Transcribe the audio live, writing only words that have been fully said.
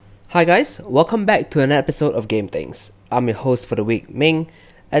Hi guys, welcome back to another episode of Game Things. I'm your host for the week, Ming,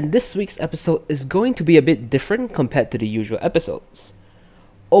 and this week's episode is going to be a bit different compared to the usual episodes.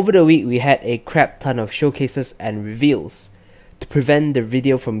 Over the week we had a crap ton of showcases and reveals. To prevent the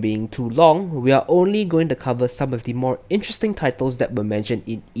video from being too long, we are only going to cover some of the more interesting titles that were mentioned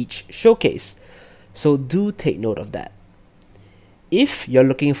in each showcase, so do take note of that. If you're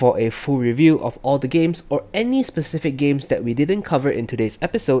looking for a full review of all the games or any specific games that we didn't cover in today's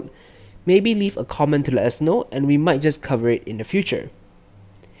episode, maybe leave a comment to let us know and we might just cover it in the future.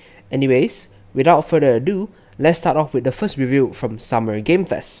 Anyways, without further ado, let's start off with the first review from Summer Game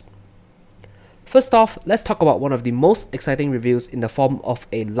Fest. First off, let's talk about one of the most exciting reviews in the form of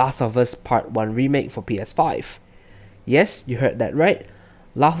a Last of Us Part 1 remake for PS5. Yes, you heard that right.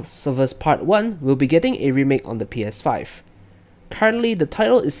 Last of Us Part 1 will be getting a remake on the PS5. Currently, the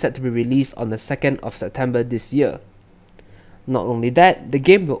title is set to be released on the 2nd of September this year. Not only that, the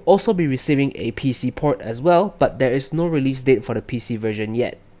game will also be receiving a PC port as well, but there is no release date for the PC version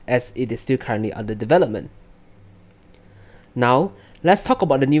yet, as it is still currently under development. Now, let's talk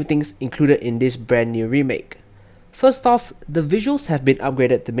about the new things included in this brand new remake. First off, the visuals have been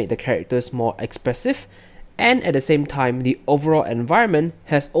upgraded to make the characters more expressive, and at the same time, the overall environment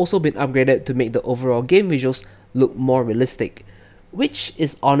has also been upgraded to make the overall game visuals look more realistic, which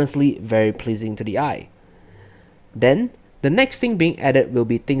is honestly very pleasing to the eye. Then, the next thing being added will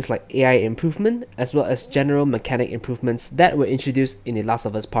be things like AI improvement as well as general mechanic improvements that were introduced in The Last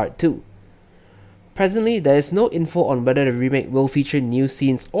of Us Part 2. Presently, there is no info on whether the remake will feature new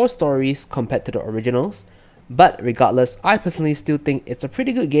scenes or stories compared to the originals, but regardless, I personally still think it's a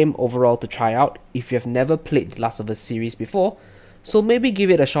pretty good game overall to try out if you have never played The Last of Us series before, so maybe give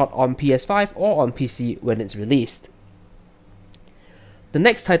it a shot on PS5 or on PC when it's released. The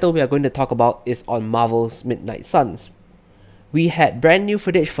next title we are going to talk about is on Marvel's Midnight Suns. We had brand new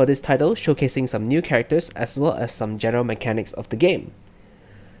footage for this title showcasing some new characters as well as some general mechanics of the game.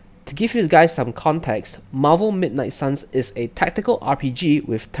 To give you guys some context, Marvel Midnight Suns is a tactical RPG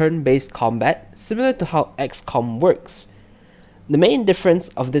with turn-based combat similar to how XCOM works. The main difference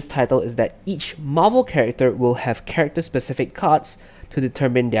of this title is that each Marvel character will have character-specific cards to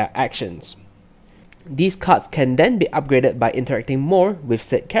determine their actions. These cards can then be upgraded by interacting more with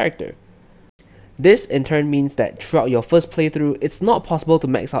said character. This in turn means that throughout your first playthrough, it's not possible to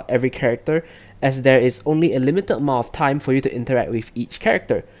max out every character as there is only a limited amount of time for you to interact with each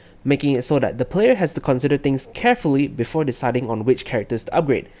character, making it so that the player has to consider things carefully before deciding on which characters to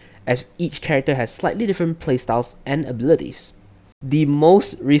upgrade, as each character has slightly different playstyles and abilities. The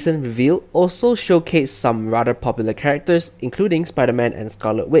most recent reveal also showcased some rather popular characters, including Spider-Man and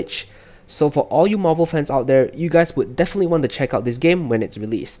Scarlet Witch. So for all you Marvel fans out there, you guys would definitely want to check out this game when it's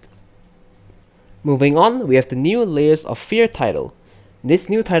released. Moving on, we have the new Layers of Fear title. This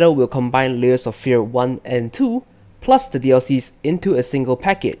new title will combine Layers of Fear 1 and 2, plus the DLCs into a single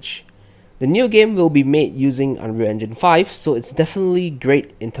package. The new game will be made using Unreal Engine 5, so it's definitely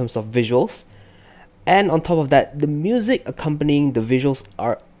great in terms of visuals. And on top of that, the music accompanying the visuals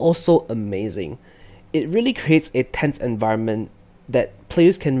are also amazing. It really creates a tense environment that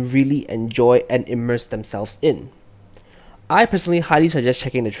players can really enjoy and immerse themselves in. I personally highly suggest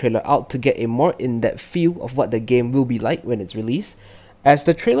checking the trailer out to get a more in-depth feel of what the game will be like when it's released, as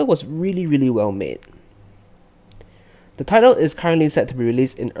the trailer was really well made. The title is currently set to be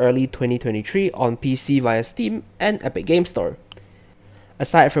released in early 2023 on PC via Steam and Epic Game Store.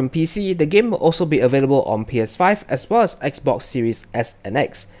 Aside from PC, the game will also be available on PS5 as well as Xbox Series S and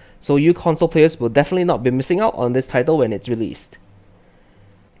X, so you console players will definitely not be missing out on this title when it's released.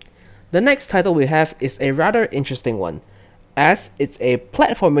 The next title we have is a rather interesting one, as it's a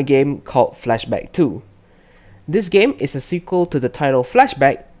platformer game called Flashback 2. This game is a sequel to the title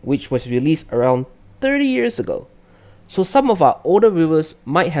Flashback, which was released around 30 years ago, so some of our older viewers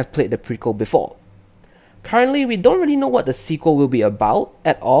might have played the prequel before. Currently, we don't really know what the sequel will be about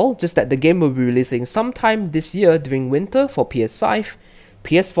at all, just that the game will be releasing sometime this year during winter for PS5,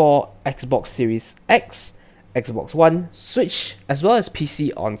 PS4, Xbox Series X, Xbox One, Switch, as well as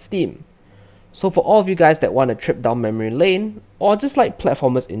PC on Steam. So for all of you guys that want a trip down memory lane, or just like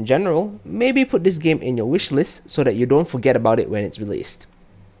platformers in general, maybe put this game in your wishlist so that you don't forget about it when it's released.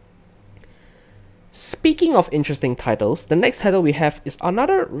 Speaking of interesting titles, the next title we have is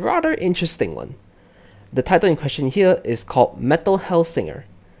another rather interesting one. The title in question here is called Metal Hellsinger.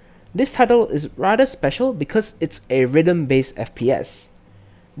 This title is rather special because it's a rhythm-based FPS.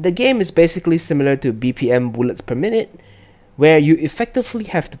 The game is basically similar to BPM bullets per minute, where you effectively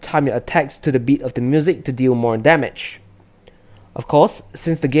have to time your attacks to the beat of the music to deal more damage. Of course,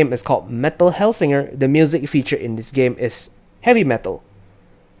 since the game is called Metal Hellsinger, the music featured in this game is heavy metal.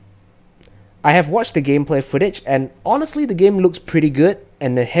 I have watched the gameplay footage and honestly the game looks pretty good,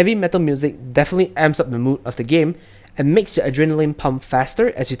 and the heavy metal music definitely amps up the mood of the game and makes your adrenaline pump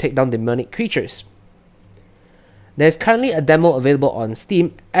faster as you take down demonic creatures. There is currently a demo available on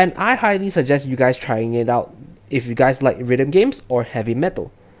Steam, and I highly suggest you guys trying it out if you guys like rhythm games or heavy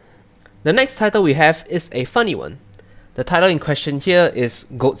metal. The next title we have is a funny one. The title in question here is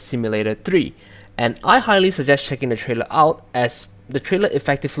Goat Simulator 3, and I highly suggest checking the trailer out, as the trailer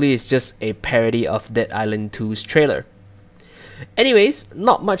effectively is just a parody of Dead Island 2's trailer. Anyways,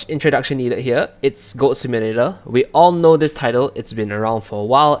 not much introduction needed here. It's Goat Simulator. We all know this title, it's been around for a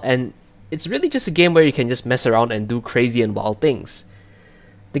while, and it's really just a game where you can just mess around and do crazy and wild things.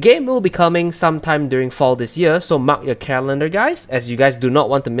 The game will be coming sometime during fall this year, so mark your calendar guys, as you guys do not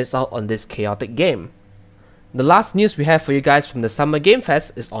want to miss out on this chaotic game. The last news we have for you guys from the Summer Game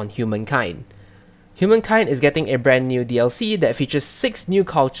Fest is on Humankind. Humankind is getting a brand new DLC that features 6 new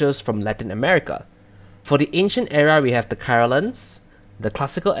cultures from Latin America. For the ancient era we have the Carolans, the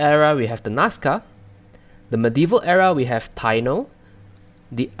classical era we have the Nazca, the medieval era we have Taino,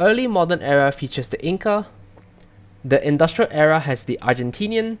 the early modern era features the Inca, the industrial era has the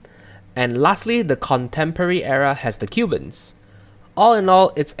Argentinian, and lastly the contemporary era has the Cubans. All in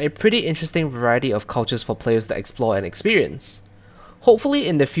all, it's a pretty interesting variety of cultures for players to explore and experience. Hopefully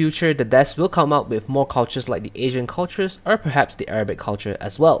in the future the devs will come out with more cultures like the Asian cultures or perhaps the Arabic culture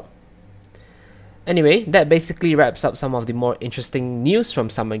as well. Anyway, that basically wraps up some of the more interesting news from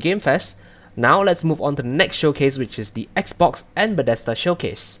Summer Game Fest. Now let's move on to the next showcase, which is the Xbox and Bethesda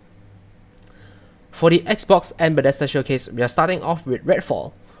showcase. For the Xbox and Bethesda showcase, we are starting off with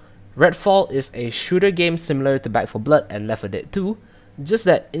Redfall. Redfall is a shooter game similar to Back 4 Blood and Left 4 Dead 2, just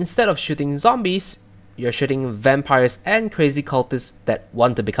that instead of shooting zombies, you're shooting vampires and crazy cultists that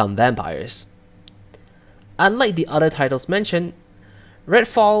want to become vampires. Unlike the other titles mentioned,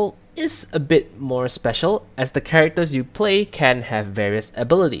 Redfall is a bit more special, as the characters you play can have various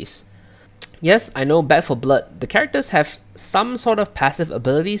abilities. Yes, I know Back 4 Blood, the characters have some sort of passive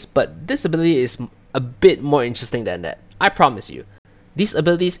abilities, but this ability is a bit more interesting than that, I promise you. These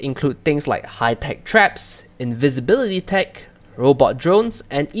abilities include things like high-tech traps, invisibility tech, robot drones,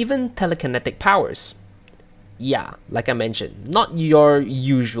 and even telekinetic powers. Yeah, like I mentioned, not your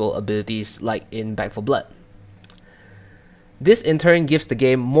usual abilities like in Back 4 Blood. This in turn gives the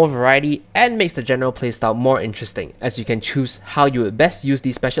game more variety and makes the general playstyle more interesting, as you can choose how you would best use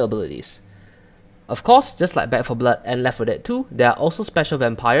these special abilities. Of course, just like Back 4 Blood and Left 4 Dead 2, there are also special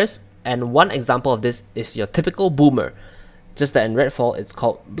vampires, and one example of this is your typical boomer, just that in Redfall it's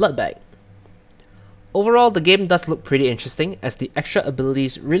called Bloodbag. Overall, the game does look pretty interesting, as the extra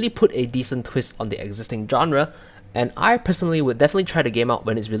abilities really put a decent twist on the existing genre, and I personally would definitely try the game out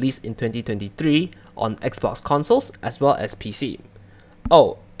when it's released in 2023 on Xbox consoles as well as PC.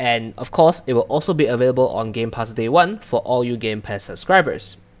 Oh, and of course it will also be available on Game Pass Day 1 for all you Game Pass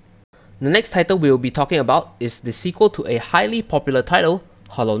subscribers. The next title we will be talking about is the sequel to a highly popular title,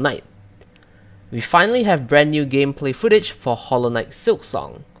 Hollow Knight. We finally have brand new gameplay footage for Hollow Knight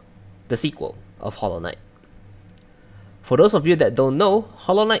Silksong, the sequel of Hollow Knight. For those of you that don't know,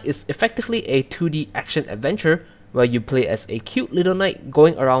 Hollow Knight is effectively a 2D action adventure where you play as a cute little knight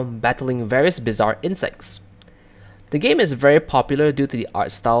going around battling various bizarre insects. The game is very popular due to the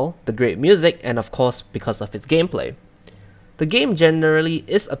art style, the great music, and of course because of its gameplay. The game generally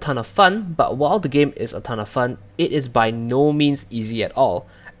is a ton of fun, but while the game is a ton of fun, it is by no means easy at all,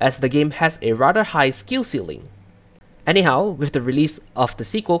 as the game has a rather high skill ceiling. Anyhow, with the release of the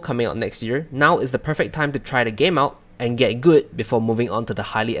sequel coming out next year, now is the perfect time to try the game out and get good before moving on to the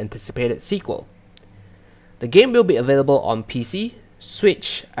highly anticipated sequel. The game will be available on PC,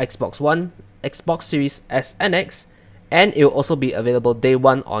 Switch, Xbox One, Xbox Series S and X, and it will also be available day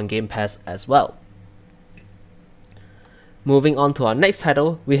 1 on Game Pass as well. Moving on to our next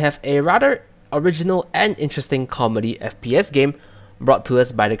title, we have a rather original and interesting comedy FPS game brought to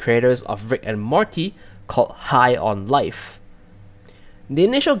us by the creators of Rick and Morty called High on Life. The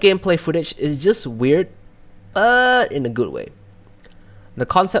initial gameplay footage is just weird, but in a good way. The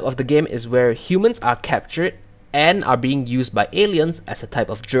concept of the game is where humans are captured and are being used by aliens as a type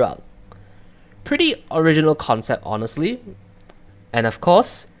of drug. Pretty original concept, honestly. And of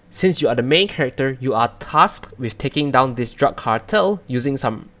course, since you are the main character, you are tasked with taking down this drug cartel using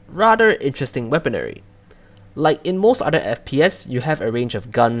some rather interesting weaponry. Like in most other FPS, you have a range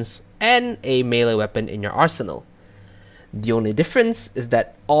of guns and a melee weapon in your arsenal. The only difference is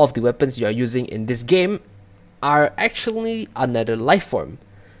that all of the weapons you are using in this game are actually another life form.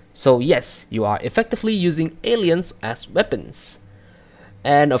 So yes, you are effectively using aliens as weapons.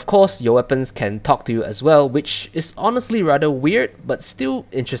 And of course, your weapons can talk to you as well, which is honestly rather weird, but still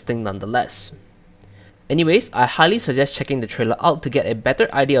interesting nonetheless. Anyways, I highly suggest checking the trailer out to get a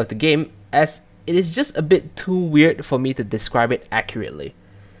better idea of the game, as it is just a bit too weird for me to describe it accurately.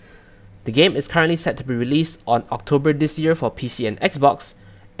 The game is currently set to be released on October this year for PC and Xbox,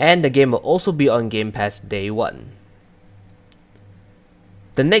 and the game will also be on Game Pass day 1.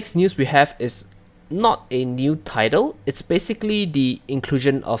 The next news we have is not a new title, it's basically the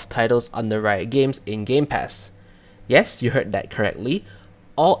inclusion of titles under Riot Games in Game Pass. Yes, you heard that correctly.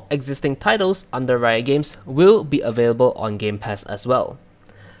 All existing titles under Riot Games will be available on Game Pass as well.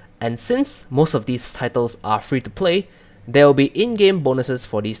 And since most of these titles are free to play, there will be in-game bonuses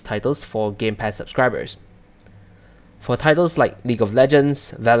for these titles for Game Pass subscribers. For titles like League of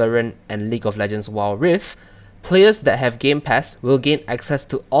Legends, Valorant, and League of Legends Wild Rift, players that have Game Pass will gain access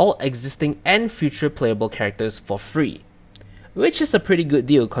to all existing and future playable characters for free, which is a pretty good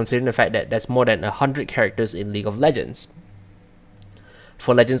deal considering the fact that there's more than 100 characters in League of Legends.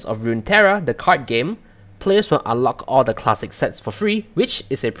 For Legends of Runeterra, the card game, players will unlock all the classic sets for free, which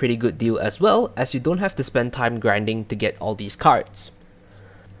is a pretty good deal as well, as you don't have to spend time grinding to get all these cards.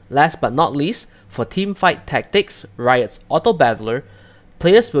 Last but not least, for Teamfight Tactics, Riot's Auto Battler,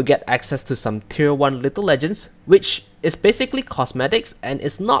 players will get access to some Tier 1 Little Legends, which is basically cosmetics and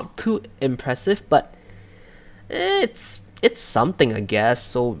is not too impressive, but it's something, I guess,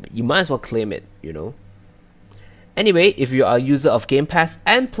 so you might as well claim it, you know. Anyway, if you are a user of Game Pass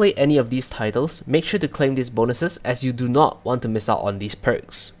and play any of these titles, make sure to claim these bonuses as you do not want to miss out on these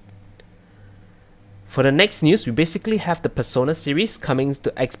perks. For the next news, we basically have the Persona series coming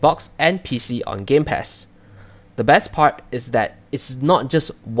to Xbox and PC on Game Pass. The best part is that it's not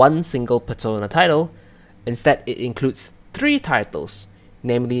just one single Persona title, instead it includes 3 titles,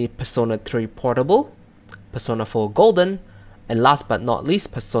 namely Persona 3 Portable, Persona 4 Golden, and last but not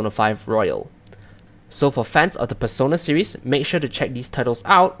least Persona 5 Royal. So for fans of the Persona series, make sure to check these titles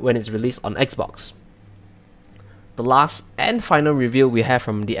out when it's released on Xbox. The last and final review we have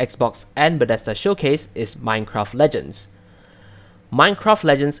from the Xbox and Bethesda showcase is Minecraft Legends. Minecraft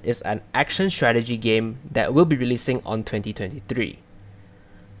Legends is an action strategy game that will be releasing on 2023.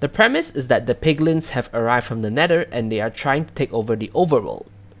 The premise is that the piglins have arrived from the Nether and they are trying to take over the overworld.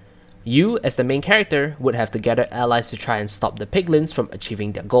 You, as the main character, would have to gather allies to try and stop the piglins from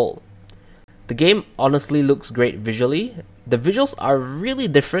achieving their goal. The game honestly looks great visually. The visuals are really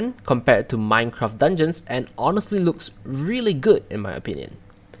different compared to Minecraft Dungeons and honestly looks really good in my opinion.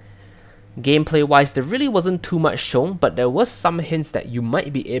 Gameplay wise, there really wasn't too much shown, but there was some hints that you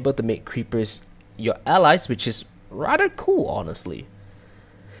might be able to make creepers your allies, which is rather cool honestly.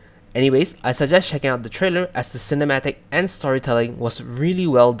 Anyways, I suggest checking out the trailer as the cinematic and storytelling was really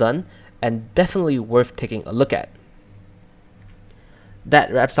well done and definitely worth taking a look at.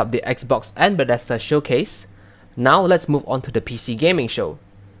 That wraps up the Xbox and Bethesda showcase. Now let's move on to the PC gaming show.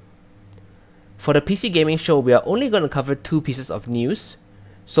 For the PC gaming show, we are only going to cover 2 pieces of news,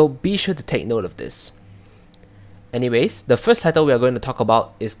 so be sure to take note of this. Anyways, the first title we are going to talk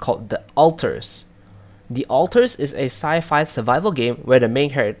about is called The Alters. The Alters is a sci-fi survival game where the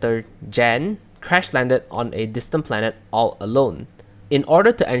main character, Jan, crash landed on a distant planet all alone. In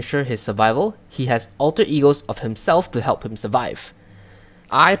order to ensure his survival, he has alter egos of himself to help him survive.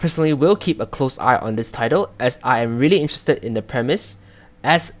 I personally will keep a close eye on this title as I am really interested in the premise,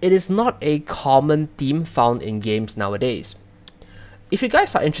 as it is not a common theme found in games nowadays. If you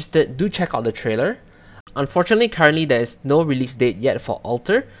guys are interested, do check out the trailer. Unfortunately, currently there is no release date yet for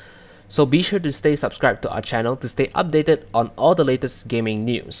Alter, so be sure to stay subscribed to our channel to stay updated on all the latest gaming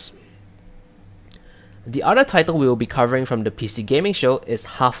news. The other title we will be covering from the PC gaming show is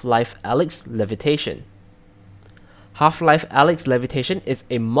Half-Life Alyx Levitation. Half-Life Alyx Levitation is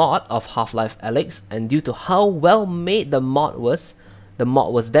a mod of Half-Life Alyx, and due to how well made the mod was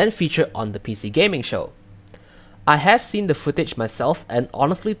then featured on the PC gaming show. I have seen the footage myself and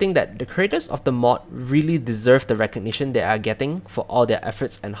honestly think that the creators of the mod really deserve the recognition they are getting for all their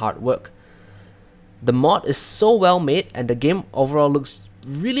efforts and hard work. The mod is so well made and the game overall looks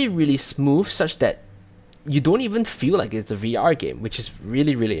really smooth, such that you don't even feel like it's a VR game, which is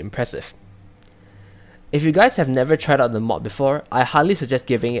really impressive. If you guys have never tried out the mod before, I highly suggest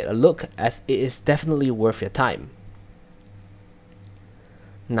giving it a look as it is definitely worth your time.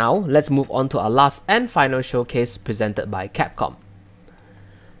 Now, let's move on to our last and final showcase presented by Capcom.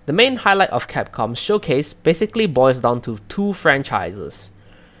 The main highlight of Capcom's showcase basically boils down to 2 franchises,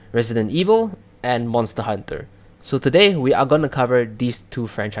 Resident Evil and Monster Hunter. So today we are going to cover these 2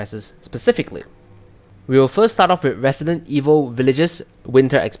 franchises specifically. We will first start off with Resident Evil Village's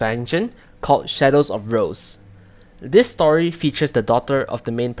winter expansion called Shadows of Rose. This story features the daughter of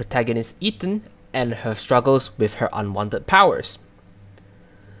the main protagonist Ethan and her struggles with her unwanted powers.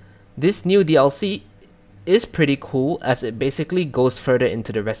 This new DLC is pretty cool as it basically goes further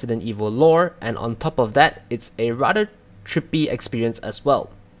into the Resident Evil lore, and on top of that, it's a rather trippy experience as well.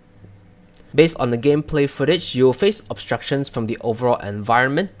 Based on the gameplay footage, you'll face obstructions from the overall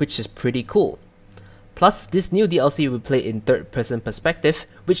environment, which is pretty cool. Plus, this new DLC will play in third-person perspective,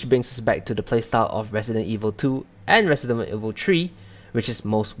 which brings us back to the playstyle of Resident Evil 2 and Resident Evil 3, which is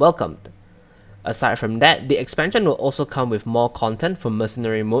most welcomed. Aside from that, the expansion will also come with more content from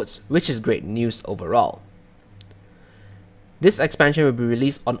mercenary modes, which is great news overall. This expansion will be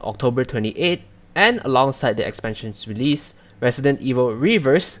released on October 28, and alongside the expansion's release, Resident Evil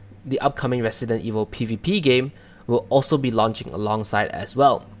Reverse, the upcoming Resident Evil PvP game, will also be launching alongside as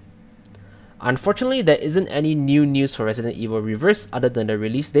well. Unfortunately, there isn't any new news for Resident Evil Reverse other than the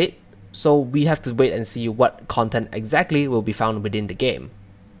release date, so we have to wait and see what content exactly will be found within the game.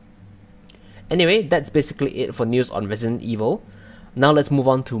 Anyway, that's basically it for news on Resident Evil. Now let's move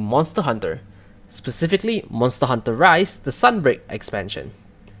on to Monster Hunter, specifically Monster Hunter Rise, the Sunbreak expansion.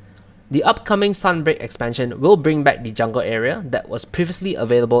 The upcoming Sunbreak expansion will bring back the jungle area that was previously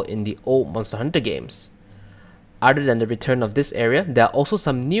available in the old Monster Hunter games. Other than the return of this area, there are also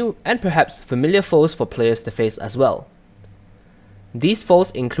some new and perhaps familiar foes for players to face as well. These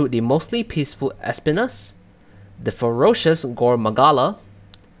foes include the mostly peaceful Espinas, the ferocious Gore Magala,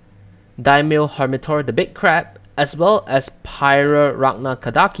 Daimyo Hermitor the Big Crab, as well as Pyra Ragna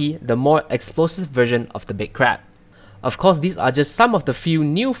Kadaki, the more explosive version of the Big Crab. Of course, these are just some of the few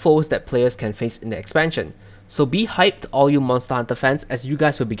new foes that players can face in the expansion, so be hyped all you Monster Hunter fans, as you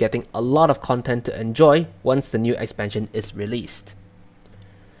guys will be getting a lot of content to enjoy once the new expansion is released.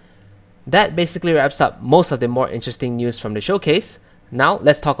 That basically wraps up most of the more interesting news from the showcase. Now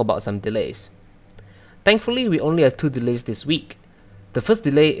let's talk about some delays. Thankfully, we only have 2 delays this week. The first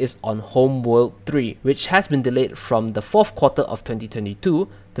delay is on Homeworld 3, which has been delayed from the 4th quarter of 2022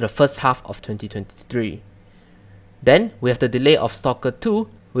 to the first half of 2023. Then we have the delay of Stalker 2,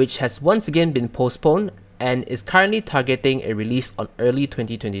 which has once again been postponed and is currently targeting a release on early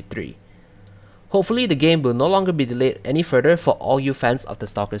 2023. Hopefully the game will no longer be delayed any further for all you fans of the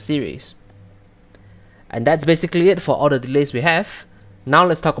Stalker series. And that's basically it for all the delays we have. Now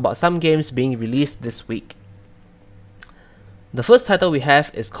let's talk about some games being released this week. The first title we have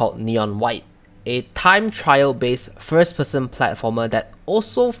is called Neon White, a time trial based first-person platformer that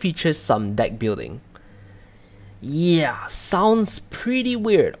also features some deck building. Yeah, sounds pretty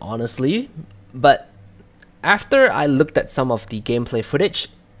weird honestly, but after I looked at some of the gameplay footage,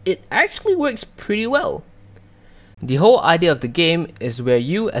 it actually works pretty well. The whole idea of the game is where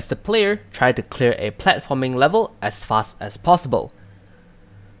you as the player try to clear a platforming level as fast as possible.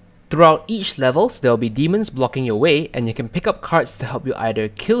 Throughout each levels, there will be demons blocking your way, and you can pick up cards to help you either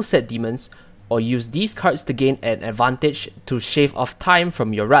kill said demons or use these cards to gain an advantage to shave off time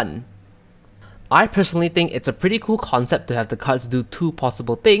from your run. I personally think it's a pretty cool concept to have the cards do 2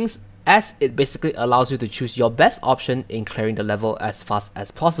 possible things, as it basically allows you to choose your best option in clearing the level as fast as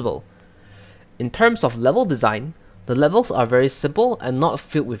possible. In terms of level design, the levels are very simple and not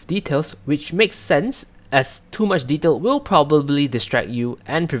filled with details, which makes sense as too much detail will probably distract you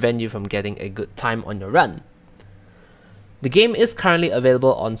and prevent you from getting a good time on your run. The game is currently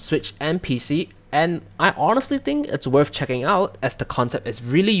available on Switch and PC, and I honestly think it's worth checking out as the concept is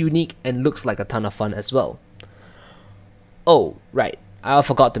really unique and looks like a ton of fun as well. Oh, right, I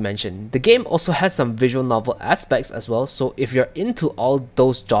forgot to mention, the game also has some visual novel aspects as well, so if you're into all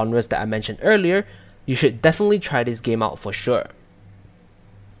those genres that I mentioned earlier, you should definitely try this game out for sure.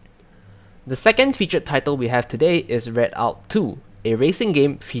 The second featured title we have today is Redout 2, a racing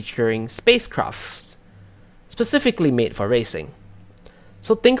game featuring spacecrafts, specifically made for racing.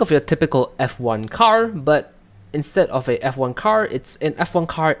 So think of your typical F1 car, but instead of a F1 car, it's an F1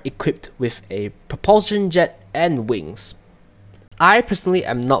 car equipped with a propulsion jet and wings. I personally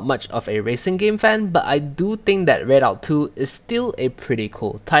am not much of a racing game fan, but I do think that Redout 2 is still a pretty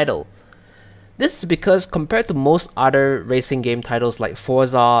cool title. This is because compared to most other racing game titles like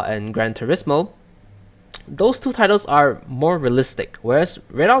Forza and Gran Turismo, those 2 titles are more realistic, whereas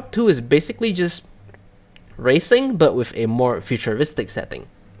Redout 2 is basically just racing but with a more futuristic setting.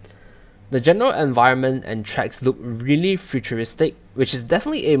 The general environment and tracks look really futuristic, which is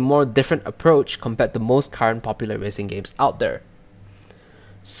definitely a more different approach compared to most current popular racing games out there.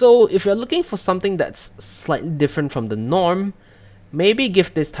 So if you're looking for something that's slightly different from the norm, maybe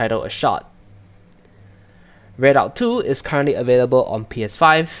give this title a shot. Redout 2 is currently available on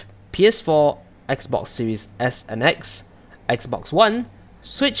PS5, PS4, Xbox Series S and X, Xbox One,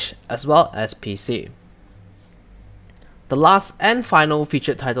 Switch, as well as PC. The last and final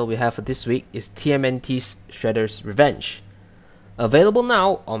featured title we have for this week is TMNT's Shredder's Revenge. Available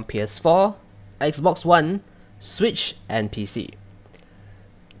now on PS4, Xbox One, Switch, and PC.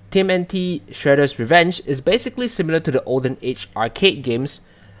 TMNT Shredder's Revenge is basically similar to the olden age arcade games,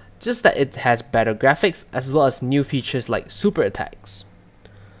 just that it has better graphics as well as new features like super attacks.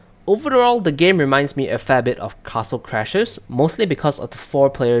 Overall, the game reminds me a fair bit of Castle Crashers, mostly because of the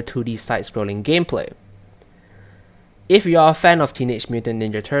 4-player 2D side-scrolling gameplay. If you are a fan of Teenage Mutant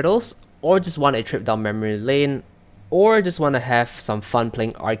Ninja Turtles, or just want a trip down memory lane, or just want to have some fun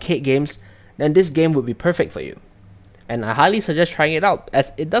playing arcade games, then this game would be perfect for you. And I highly suggest trying it out,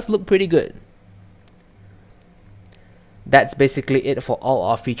 as it does look pretty good. That's basically it for all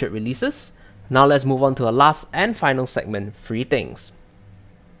our featured releases. Now let's move on to our last and final segment, Free Things.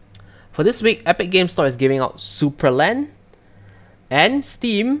 For this week, Epic Games Store is giving out Superland, and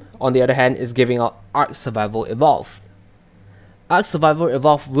Steam, on the other hand, is giving out Ark Survival Evolved. Ark Survival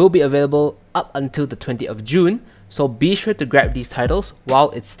Evolved will be available up until the 20th of June, so be sure to grab these titles while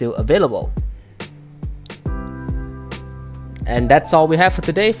it's still available. And that's all we have for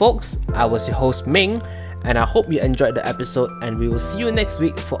today, folks. I was your host Ming, and I hope you enjoyed the episode, and we will see you next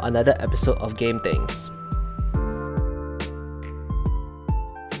week for another episode of Game Things.